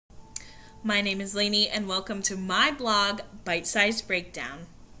My name is Lainey and welcome to my blog, Bite Size Breakdown.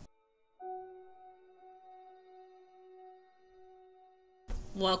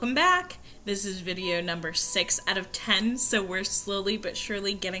 Welcome back! This is video number 6 out of 10, so we're slowly but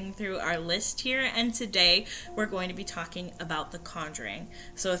surely getting through our list here, and today we're going to be talking about The Conjuring.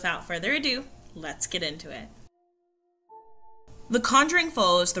 So without further ado, let's get into it. The Conjuring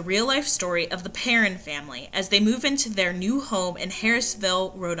follows the real-life story of the Perron family as they move into their new home in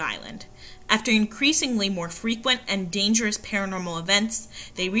Harrisville, Rhode Island. After increasingly more frequent and dangerous paranormal events,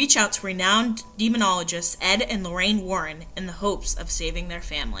 they reach out to renowned demonologists Ed and Lorraine Warren in the hopes of saving their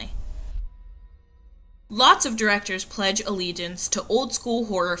family. Lots of directors pledge allegiance to old-school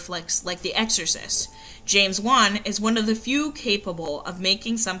horror flicks like The Exorcist. James Wan is one of the few capable of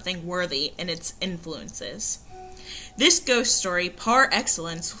making something worthy in its influences. This ghost story, par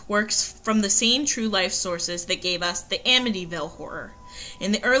excellence, works from the same true-life sources that gave us the Amityville horror.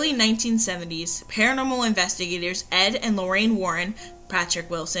 In the early 1970s, paranormal investigators Ed and Lorraine Warren, Patrick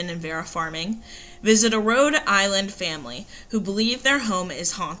Wilson and Vera Farming, visit a Rhode Island family who believe their home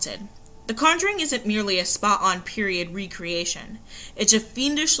is haunted. The Conjuring isn't merely a spot-on period recreation. It's a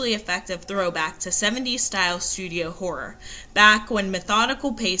fiendishly effective throwback to 70s-style studio horror, back when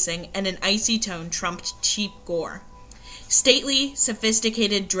methodical pacing and an icy tone trumped cheap gore. Stately,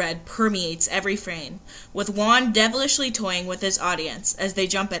 sophisticated dread permeates every frame, with Juan devilishly toying with his audience as they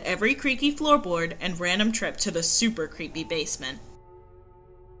jump at every creaky floorboard and random trip to the super creepy basement.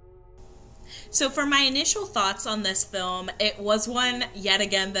 So for my initial thoughts on this film, it was one, yet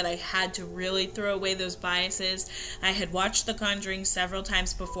again, that I had to really throw away those biases. I had watched The Conjuring several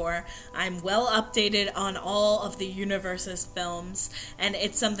times before. I'm well updated on all of the universe's films, and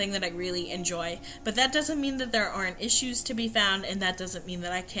it's something that I really enjoy. But that doesn't mean that there aren't issues to be found, and that doesn't mean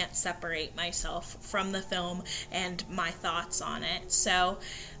that I can't separate myself from the film and my thoughts on it. So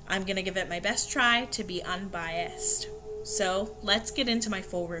I'm going to give it my best try to be unbiased. So let's get into my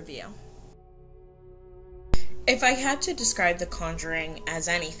full review. If I had to describe The Conjuring as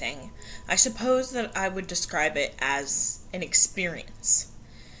anything, I suppose that I would describe it as an experience.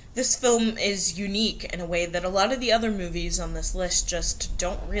 This film is unique in a way that a lot of the other movies on this list just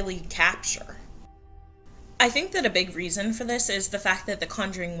don't really capture. I think that a big reason for this is the fact that The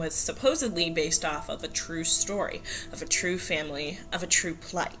Conjuring was supposedly based off of a true story, of a true family, of a true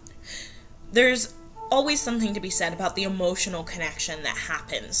plight. There's always something to be said about the emotional connection that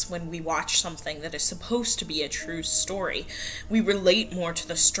happens when we watch something that is supposed to be a true story. We relate more to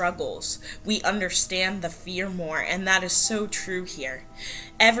the struggles. We understand the fear more, and that is so true here.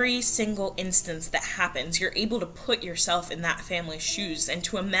 Every single instance that happens, you're able to put yourself in that family's shoes and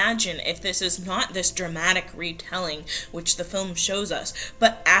to imagine if this is not this dramatic retelling which the film shows us,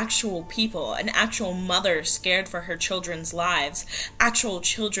 but actual people, an actual mother scared for her children's lives, actual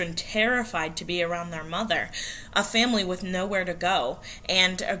children terrified to be around their mother, a family with nowhere to go,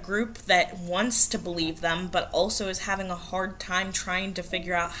 and a group that wants to believe them but also is having a hard time trying to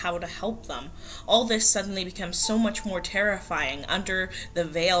figure out how to help them. All this suddenly becomes so much more terrifying under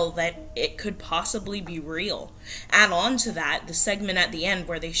the veil that it could possibly be real. Add on to that the segment at the end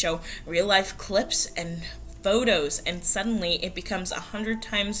where they show real-life clips and photos, and suddenly it becomes 100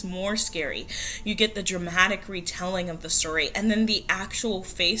 times more scary. You get the dramatic retelling of the story, and then the actual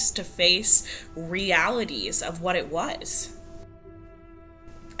face-to-face realities of what it was.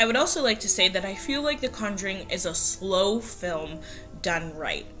 I would also like to say that I feel like The Conjuring is a slow film done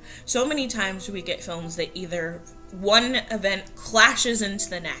right. So many times we get films that either one event clashes into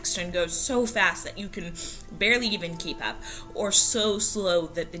the next and goes so fast that you can barely even keep up, or so slow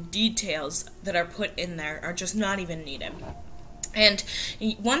that the details that are put in there are just not even needed. And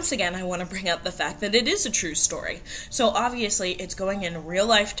once again, I want to bring up the fact that it is a true story. So obviously, it's going in real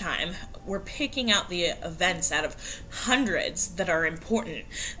life time. We're picking out the events out of hundreds that are important,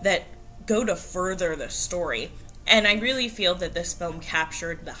 that go to further the story. And I really feel that this film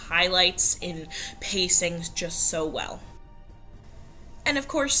captured the highlights in pacing just so well. And of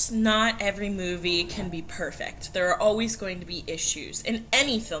course, not every movie can be perfect. There are always going to be issues in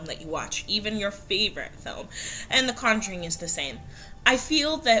any film that you watch, even your favorite film. And The Conjuring is the same. I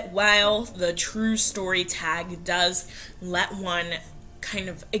feel that while the true story tag does let one kind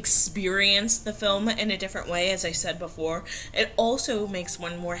of experience the film in a different way, as I said before, it also makes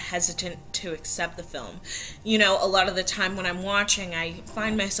one more hesitant to accept the film. You know, a lot of the time when I'm watching, I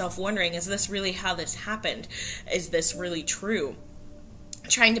find myself wondering, is this really how this happened? Is this really true?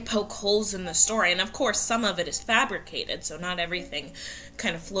 Trying to poke holes in the story, and of course some of it is fabricated, so not everything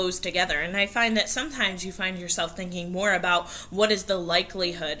kind of flows together, and I find that sometimes you find yourself thinking more about what is the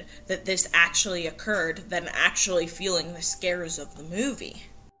likelihood that this actually occurred than actually feeling the scares of the movie.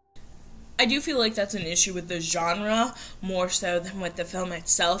 I do feel like that's an issue with the genre more so than with the film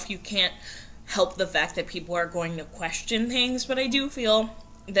itself. You can't help the fact that people are going to question things, but I do feel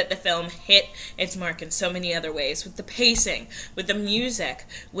that the film hit its mark in so many other ways, with the pacing, with the music,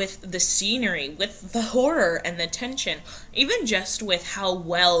 with the scenery, with the horror and the tension, even just with how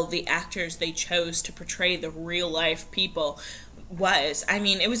well the actors they chose to portray the real life people was. I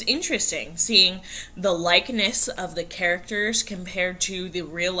mean, it was interesting seeing the likeness of the characters compared to the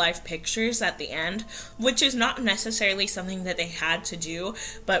real life pictures at the end, which is not necessarily something that they had to do,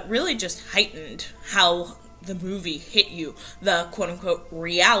 but really just heightened how the movie hit you, the quote-unquote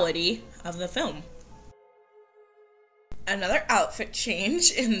reality of the film. Another outfit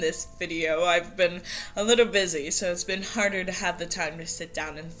change in this video. I've been a little busy, so it's been harder to have the time to sit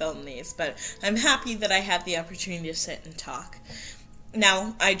down and film these, but I'm happy that I have the opportunity to sit and talk.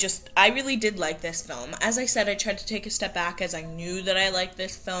 Now, I really did like this film. As I said, I tried to take a step back as I knew that I liked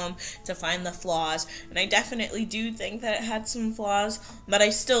this film to find the flaws, and I definitely do think that it had some flaws, but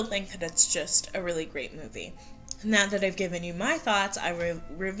I still think that it's just a really great movie. Now that I've given you my thoughts, I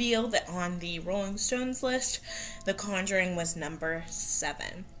reveal that on the Rolling Stones list, The Conjuring was number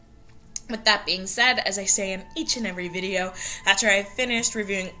 7. With that being said, as I say in each and every video, after I've finished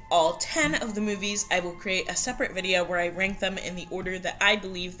reviewing all 10 of the movies, I will create a separate video where I rank them in the order that I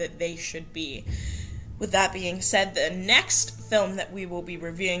believe that they should be. With that being said, the next film that we will be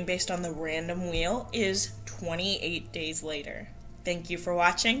reviewing based on the random wheel is 28 Days Later. Thank you for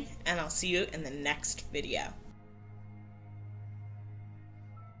watching, and I'll see you in the next video.